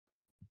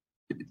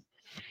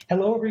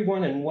Hello,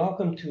 everyone, and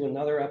welcome to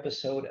another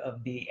episode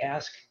of the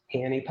Ask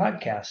Annie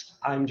podcast.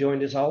 I'm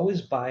joined, as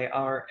always, by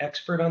our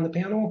expert on the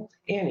panel,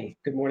 Annie.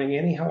 Good morning,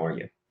 Annie. How are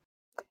you?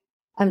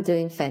 I'm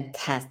doing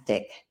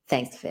fantastic.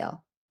 Thanks,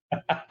 Phil.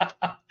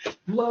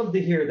 Love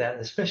to hear that,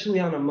 especially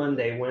on a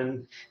Monday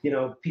when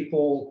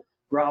people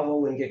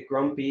grovel and get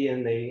grumpy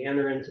and they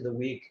enter into the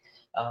week.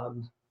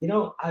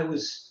 I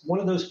was one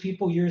of those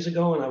people years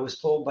ago, and I was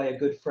told by a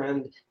good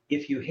friend,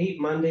 if you hate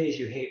Mondays,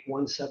 you hate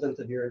 1/7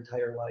 of your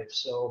entire life.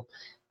 So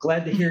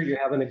glad to hear you're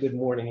having a good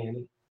morning,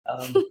 Annie.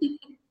 Um,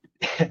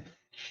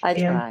 I and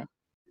try.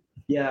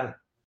 Yeah,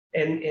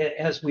 and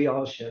as we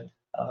all should.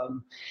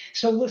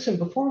 So listen,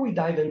 before we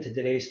dive into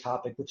today's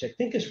topic, which I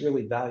think is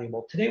really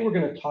valuable, today we're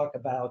going to talk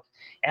about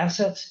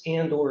assets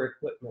and or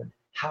equipment,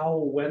 how,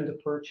 when to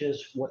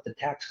purchase, what the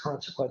tax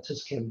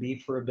consequences can be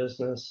for a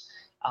business,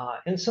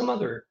 and some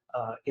other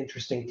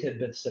interesting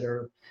tidbits that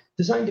are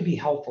designed to be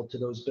helpful to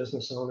those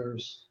business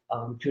owners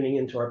tuning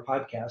into our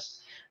podcast.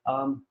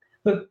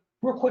 But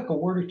real quick, a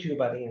word or two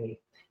about Annie.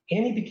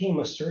 Annie became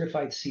a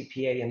certified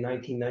CPA in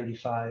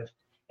 1995.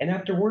 And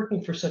after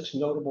working for such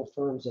notable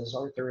firms as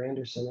Arthur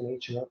Andersen and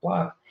H&R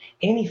Block,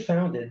 Annie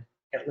founded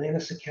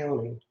Atlantis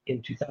Accounting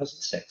in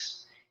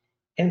 2006.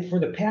 And for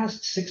the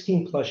past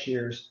 16 plus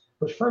years,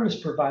 her firm has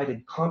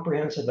provided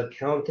comprehensive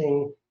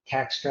accounting,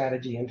 tax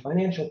strategy, and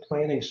financial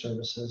planning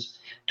services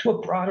to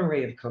a broad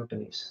array of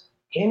companies.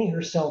 Annie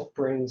herself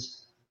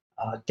brings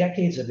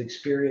decades of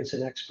experience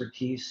and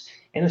expertise,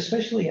 and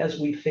especially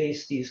as we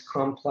face these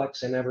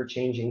complex and ever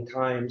changing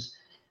times,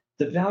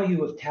 the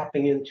value of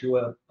tapping into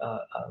a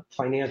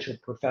financial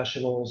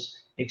professional's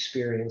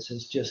experience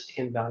is just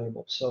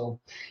invaluable. So,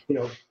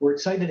 we're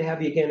excited to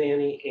have you again,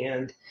 Annie.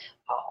 And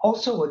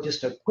also,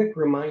 just a quick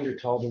reminder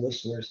to all the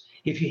listeners,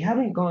 if you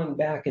haven't gone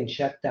back and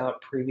checked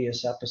out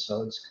previous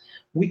episodes,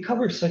 we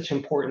cover such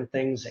important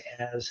things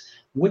as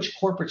which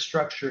corporate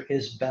structure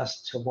is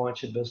best to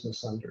launch a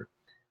business under.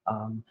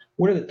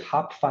 What are the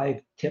top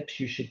 5 tips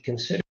you should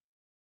consider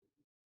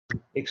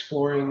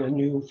exploring a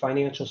new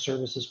financial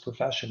services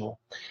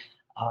professional?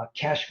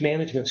 Cash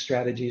management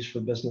strategies for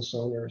business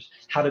owners,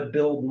 how to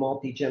build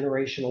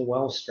multi-generational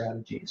wealth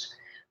strategies,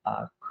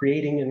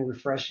 creating and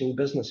refreshing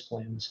business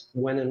plans,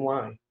 when and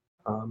why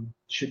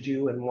should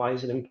you and why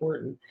is it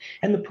important,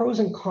 and the pros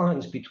and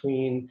cons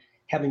between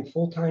having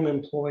full-time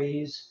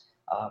employees,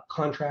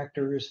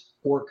 contractors,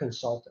 or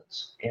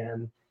consultants,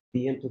 and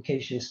the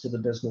implications to the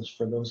business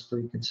for those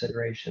 3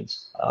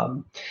 considerations.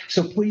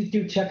 So please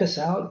do check us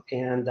out,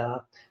 and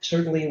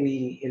certainly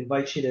we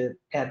invite you to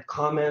add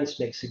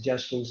comments, make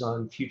suggestions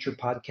on future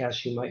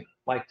podcasts you might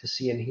like to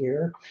see and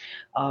hear.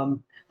 But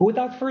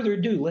without further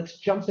ado, let's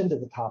jump into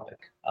the topic.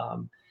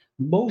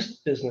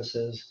 Most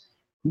businesses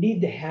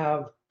need to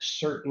have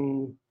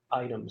certain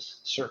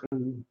items,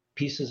 certain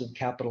pieces of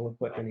capital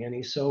equipment,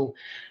 Annie. So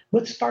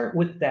let's start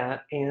with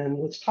that, and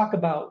let's talk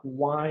about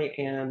why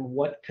and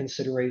what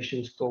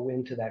considerations go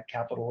into that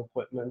capital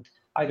equipment,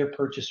 either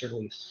purchase or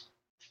lease.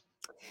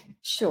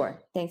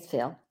 Sure. Thanks,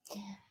 Phil.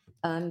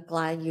 I'm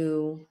glad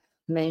you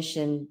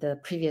mentioned the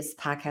previous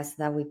podcast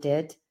that we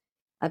did.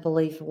 I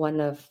believe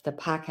one of the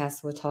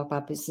podcasts will talk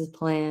about business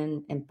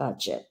plan and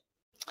budget.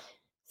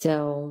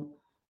 So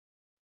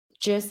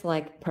just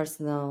like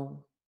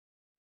personal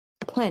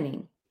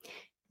planning,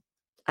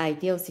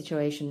 ideal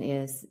situation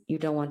is you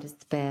don't want to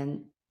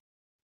spend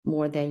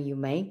more than you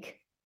make.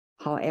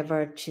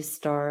 However, to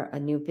start a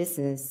new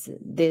business,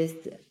 this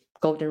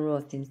golden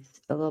rule seems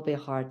a little bit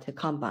hard to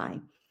come by.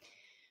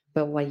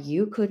 But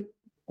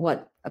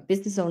what a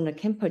business owner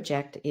can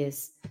project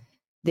is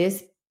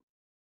this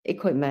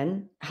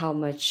equipment, how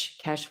much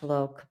cash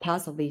flow could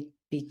possibly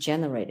be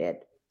generated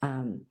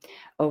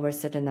over a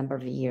certain number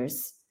of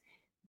years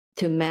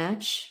to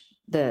match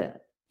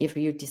if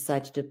you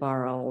decide to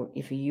borrow, or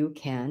if you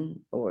can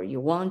or you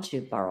want to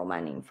borrow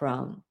money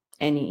from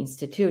any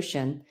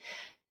institution,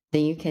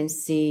 then you can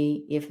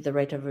see if the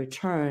rate of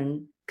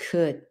return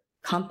could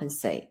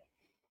compensate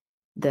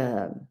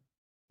the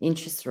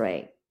interest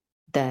rate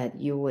that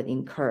you would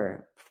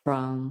incur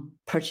from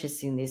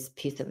purchasing this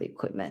piece of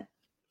equipment.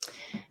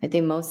 I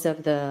think most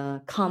of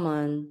the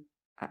common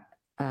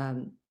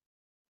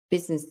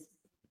business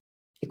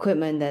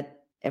equipment that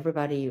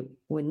everybody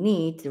would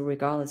need,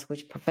 regardless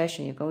which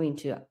profession you're going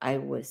to, I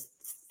would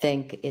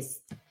think is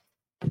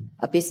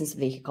a business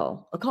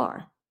vehicle, a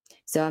car.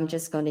 So I'm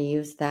just going to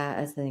use that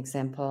as an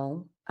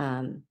example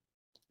and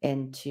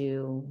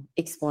to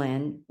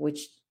explain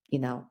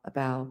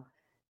about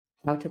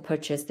how to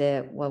purchase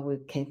it, what we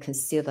can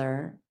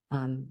consider.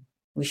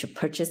 We should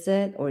purchase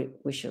it or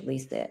we should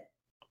lease it.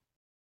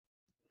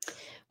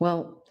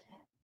 Well,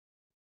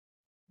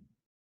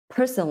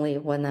 personally,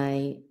 when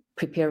I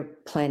prepare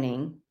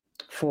planning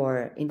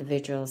for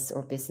individuals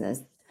or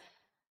business,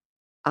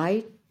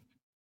 I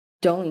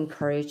don't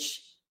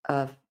encourage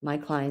my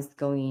clients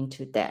going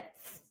into debt.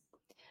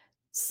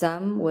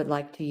 Some would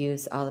like to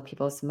use other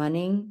people's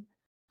money.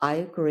 I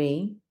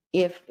agree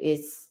if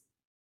it's,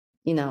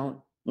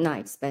 not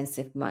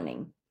expensive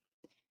money.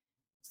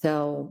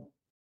 So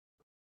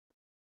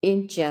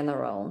in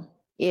general,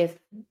 if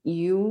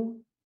you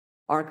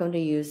are going to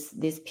use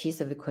this piece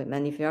of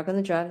equipment, if you're going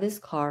to drive this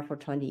car for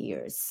 20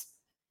 years,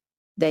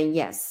 then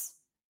yes,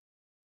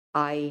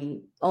 I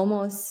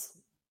almost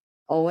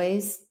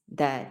always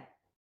that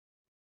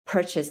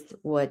purchase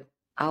would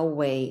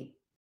outweigh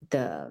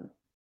the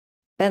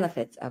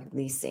benefits of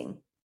leasing.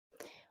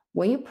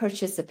 When you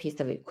purchase a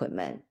piece of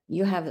equipment,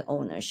 you have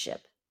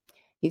ownership.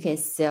 You can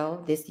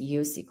sell this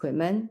used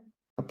equipment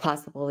or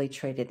possibly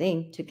trade it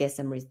in to get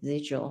some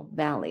residual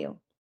value.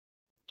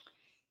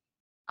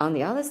 On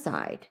the other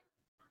side,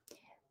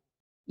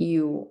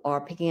 you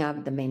are picking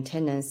up the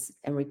maintenance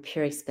and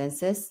repair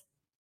expenses.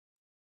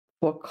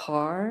 For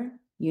car,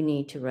 you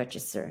need to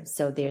register,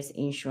 so there's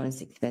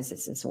insurance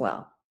expenses as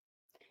well.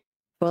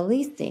 For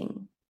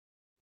leasing,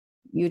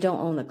 you don't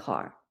own a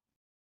car.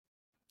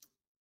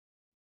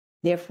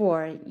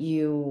 Therefore,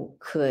 you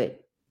could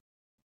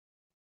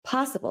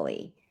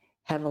possibly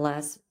have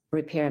less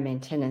repair and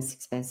maintenance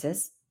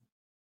expenses,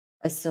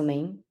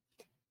 assuming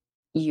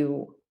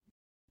you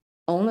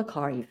own a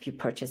car if you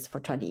purchase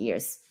for 20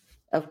 years.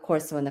 Of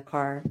course, when the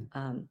car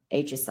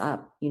ages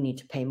up, you need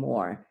to pay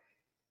more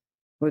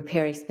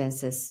repair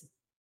expenses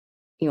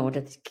in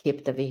order to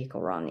keep the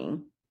vehicle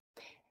running.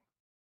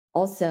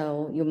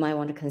 Also, you might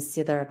want to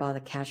consider about the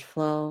cash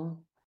flow.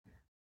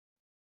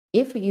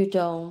 If you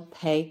don't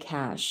pay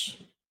cash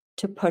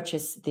to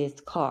purchase this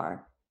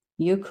car,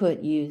 you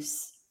could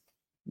use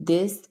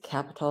this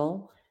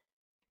capital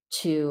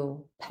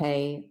to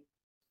pay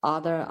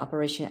other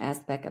operation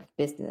aspect of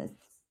business.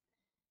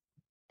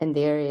 And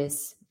there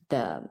is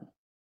the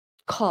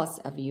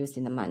cost of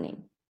using the money.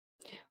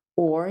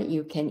 Or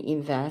you can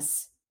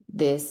invest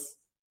this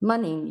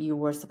money you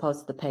were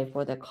supposed to pay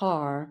for the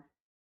car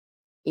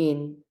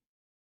in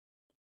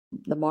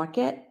the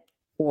market,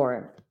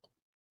 or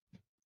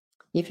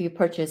if you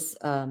purchase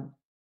a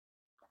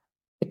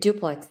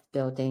duplex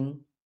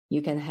building,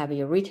 you can have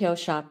your retail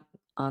shop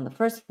on the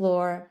first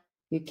floor.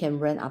 You can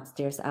rent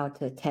upstairs out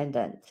to a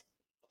tenant.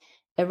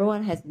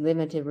 Everyone has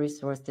limited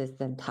resources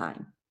and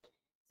time.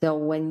 So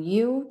when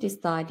you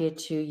decided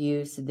to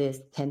use this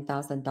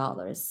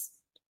 $10,000,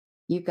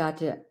 you got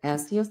to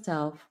ask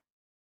yourself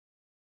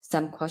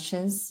some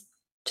questions.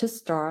 To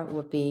start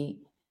would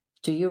be,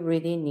 do you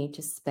really need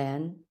to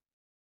spend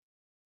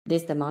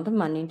this amount of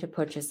money to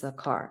purchase a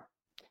car?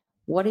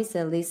 What is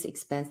the least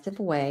expensive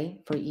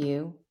way for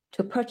you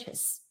to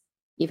purchase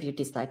if you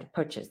decide to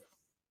purchase?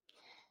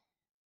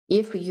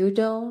 If you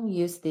don't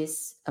use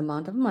this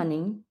amount of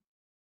money,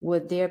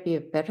 would there be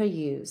a better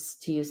use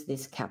to use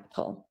this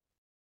capital?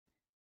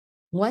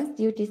 Once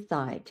you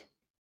decide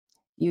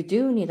you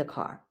do need a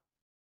car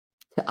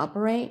to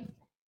operate,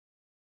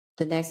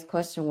 the next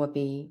question would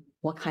be,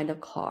 what kind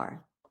of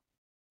car?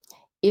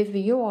 If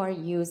you are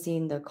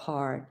using the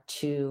car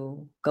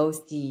to go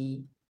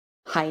see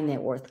high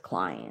net worth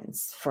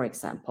clients, for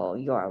example,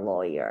 you're a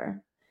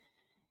lawyer,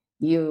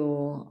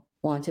 you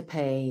want to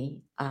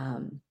pay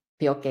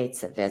Bill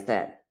Gates a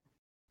visit,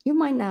 you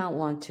might not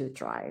want to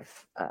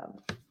drive,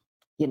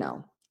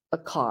 a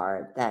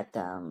car that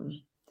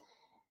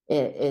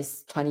it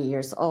is 20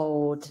 years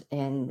old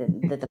and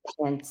the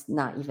paint's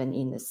not even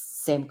in the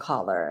same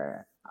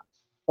color,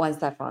 one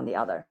side from the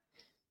other.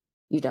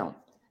 You don't.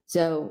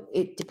 So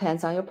it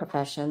depends on your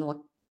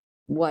profession,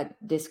 what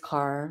this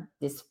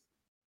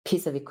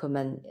piece of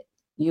equipment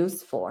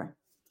used for.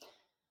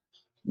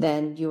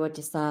 Then you will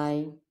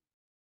decide,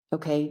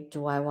 okay,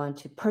 do I want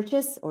to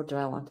purchase or do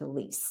I want to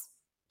lease?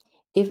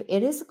 If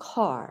it is a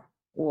car,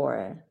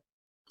 or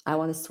I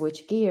want to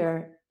switch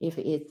gear, if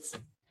it's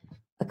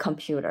a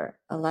computer,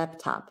 a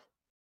laptop.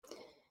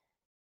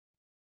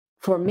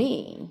 For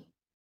me,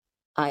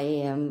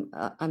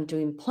 I'm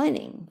doing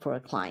planning for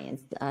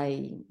clients.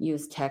 I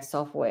use tech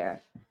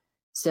software.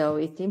 So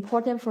it's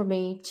important for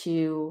me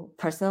to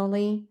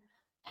personally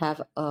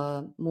have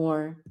a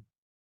more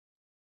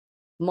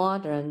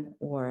modern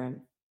or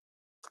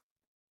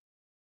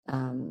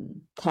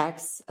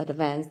tax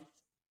advanced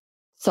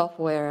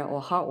software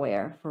or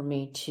hardware for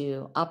me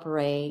to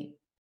operate,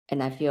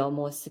 and I feel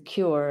more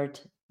secured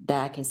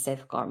that I can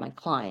safeguard my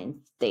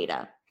client's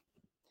data.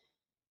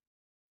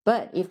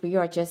 But if you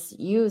are just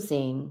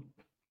using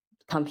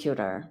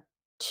computer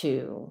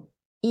to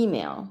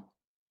email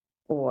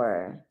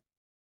or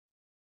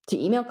to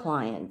email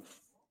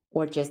clients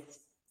or just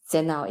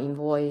send out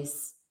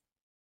invoice,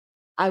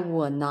 I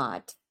will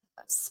not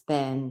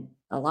spend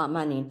a lot of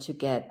money to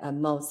get a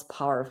most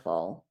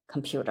powerful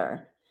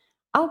computer.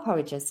 I'll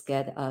probably just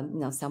get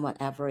a somewhat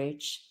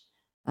average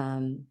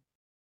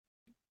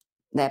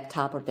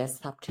laptop or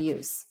desktop to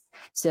use.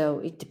 So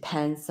it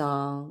depends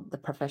on the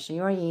profession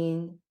you're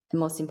in, and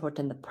most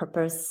important, the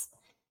purpose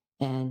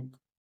and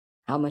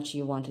how much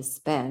you want to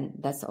spend.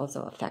 That's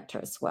also a factor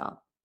as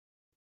well.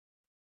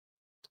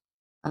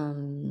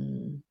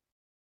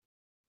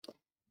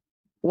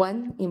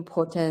 One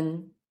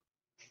important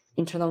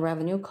Internal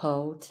Revenue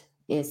Code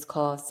is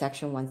called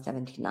Section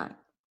 179.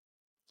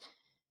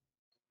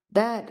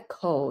 That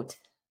code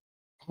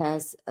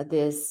has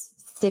this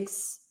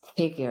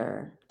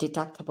 6-figure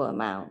deductible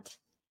amount.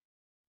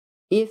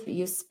 If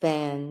you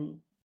spend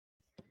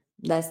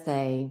let's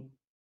say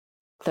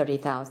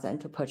 30,000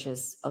 to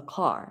purchase a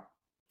car,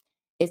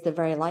 it's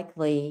very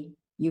likely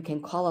you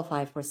can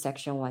qualify for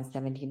Section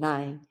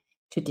 179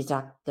 to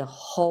deduct the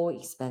whole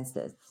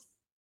expenses,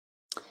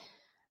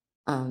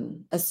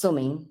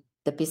 assuming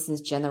the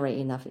business generate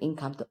enough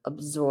income to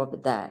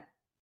absorb that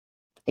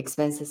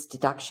expenses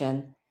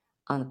deduction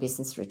on the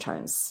business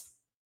returns.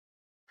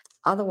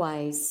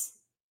 Otherwise,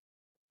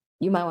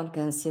 you might want to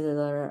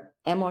consider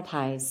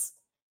amortize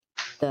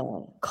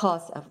the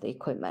cost of the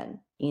equipment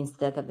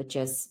instead of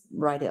just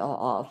write it all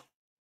off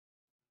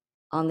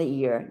on the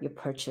year you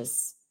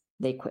purchase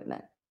the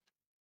equipment.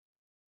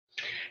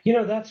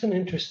 That's an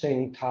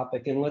interesting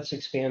topic, and let's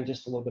expand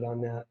just a little bit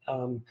on that.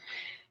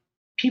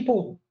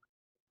 People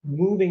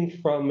moving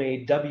from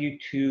a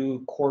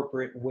W-2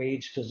 corporate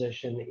wage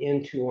position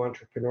into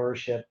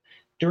entrepreneurship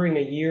during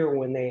a year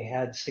when they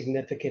had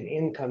significant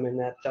income in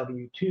that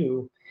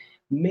W-2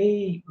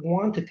 may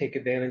want to take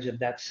advantage of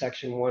that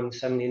Section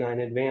 179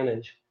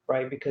 advantage,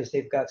 right? Because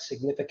they've got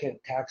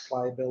significant tax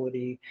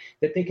liability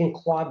that they can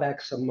claw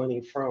back some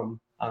money from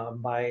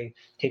by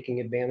taking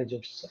advantage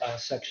of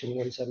Section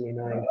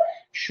 179.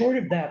 Short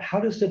of that, how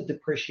does the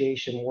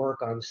depreciation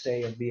work on,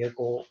 say, a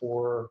vehicle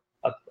or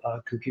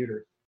a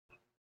computer?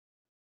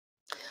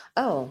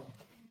 Oh,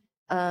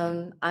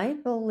 I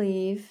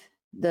believe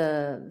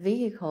the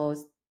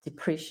vehicles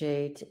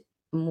depreciate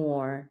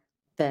more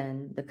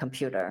than the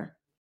computer.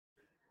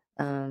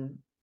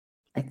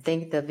 I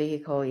think the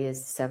vehicle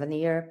is 7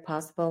 year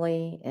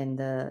possibly, and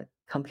the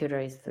computer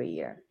is 3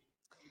 year.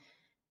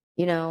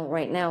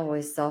 Right now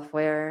with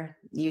software,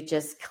 you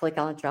just click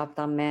on the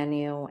drop-down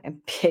menu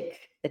and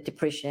pick the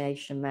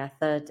depreciation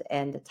method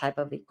and the type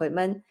of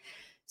equipment.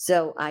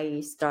 So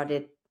I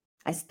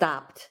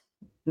stopped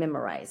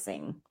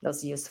memorizing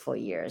those useful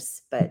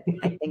years, but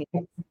I think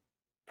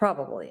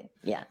probably,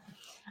 yeah.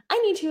 I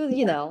need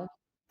to,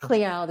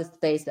 clear out the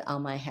space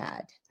on my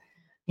head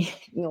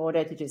in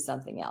order to do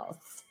something else.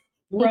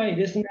 Right.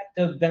 Isn't that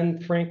the Ben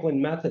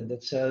Franklin method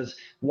that says,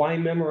 why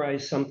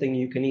memorize something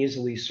you can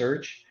easily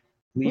search?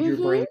 Leave your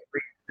Mm-hmm. brain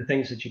free for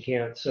things that you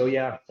can't. So,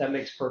 yeah, that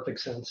makes perfect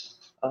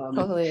sense.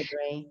 Totally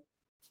agree.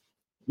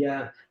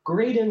 Yeah,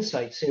 great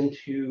insights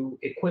into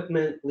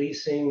equipment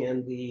leasing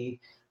and the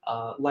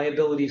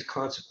liabilities,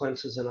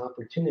 consequences, and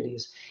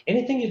opportunities.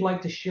 Anything you'd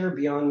like to share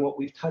beyond what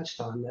we've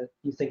touched on that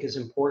you think is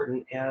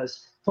important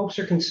as folks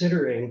are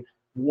considering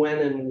when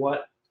and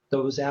what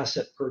those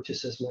asset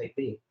purchases might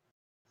be?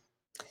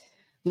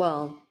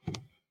 Well,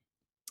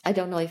 I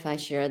don't know if I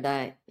shared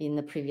that in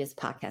the previous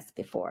podcast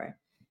before.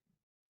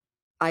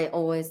 I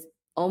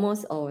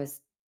almost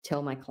always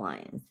tell my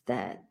clients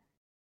that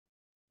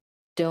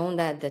don't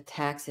let the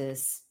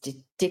taxes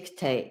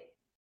dictate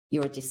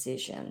your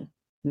decision.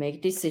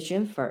 Make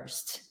decision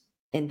first,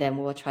 and then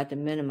we'll try to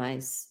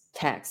minimize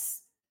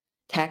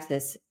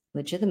taxes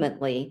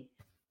legitimately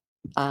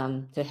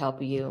to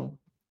help you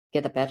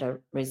get a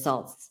better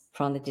results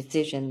from the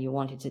decision you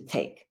wanted to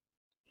take.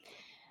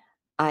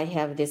 I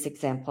have this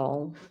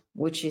example,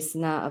 which is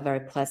not a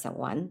very pleasant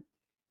one,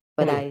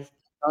 but I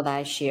thought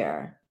I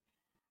share.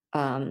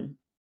 A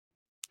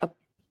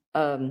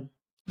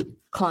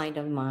client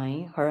of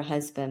mine, her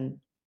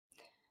husband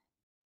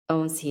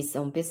owns his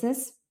own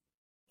business.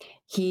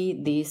 He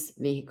leases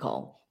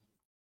vehicle,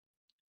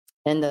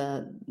 and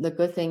the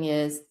good thing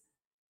is,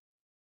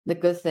 the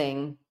good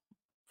thing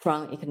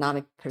from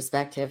economic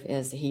perspective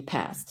is he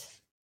passed,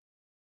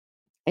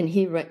 and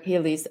he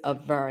leased a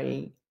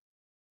very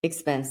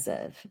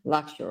expensive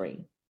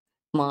luxury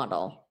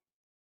model.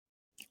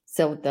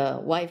 So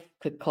the wife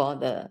could call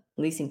the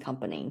leasing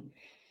company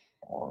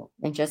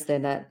and just say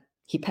that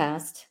he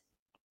passed.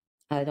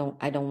 I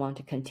don't want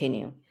to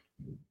continue,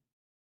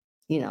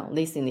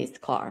 leasing this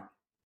car,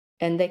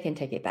 and they can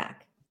take it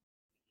back.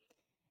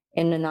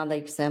 And another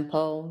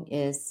example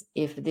is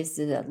if this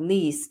is a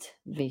leased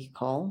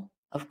vehicle,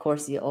 of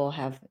course you all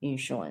have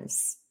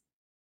insurance,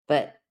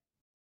 but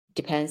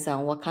depends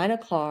on what kind of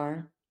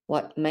car,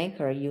 what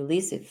maker you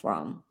lease it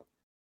from.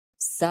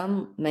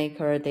 Some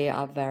maker, they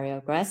are very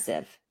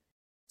aggressive.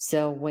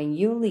 So when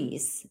you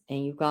lease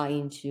and you got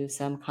into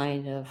some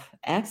kind of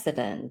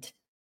accident,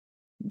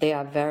 they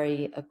are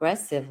very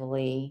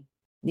aggressively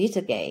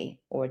litigate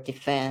or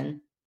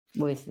defend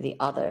with the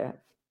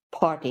other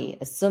party,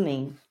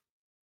 assuming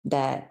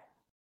that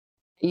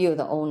you,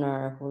 the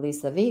owner who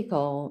leased the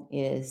vehicle,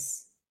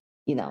 is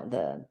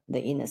the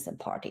innocent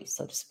party,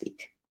 so to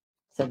speak.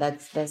 So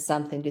that's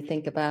something to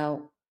think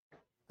about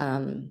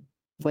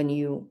when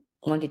you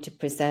wanted to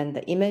present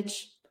the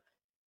image.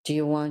 Do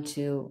you want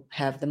to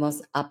have the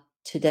most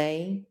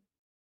up-to-date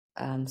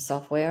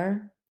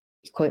software,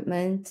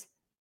 equipment?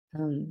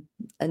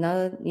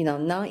 Another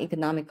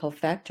non-economical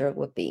factor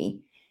would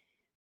be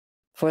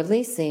for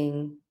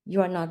leasing,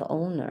 you are not the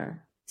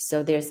owner.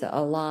 So there's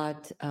a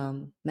lot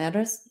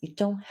matters you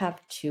don't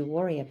have to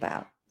worry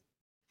about.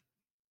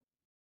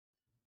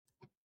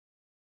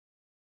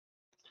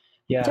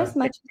 Yeah. Just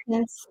my 2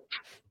 cents.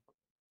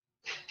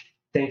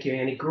 Thank you,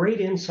 Annie. Great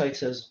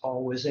insights as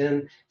always.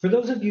 And for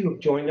those of you who have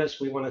joined us,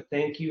 we want to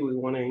thank you. We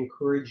want to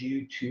encourage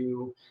you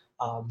to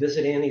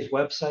Visit Annie's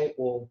website.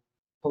 We'll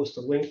post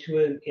a link to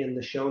it in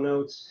the show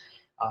notes.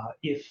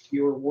 If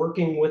you're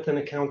working with an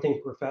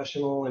accounting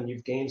professional and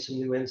you've gained some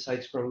new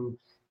insights from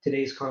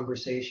today's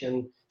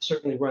conversation,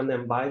 certainly run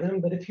them by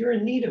them. But if you're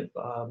in need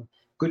of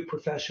good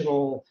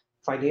professional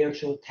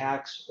financial,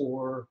 tax,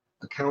 or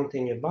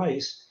accounting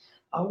advice,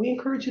 we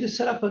encourage you to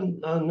set up a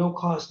no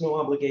cost, no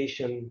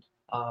obligation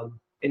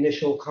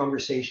initial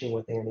conversation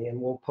with Annie, and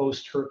we'll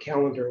post her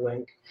calendar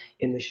link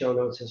in the show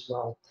notes as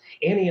well.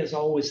 Annie, as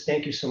always,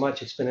 thank you so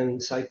much. It's been an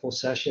insightful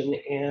session,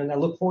 and I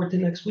look forward to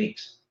next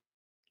week's.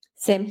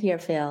 Same here,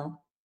 Phil.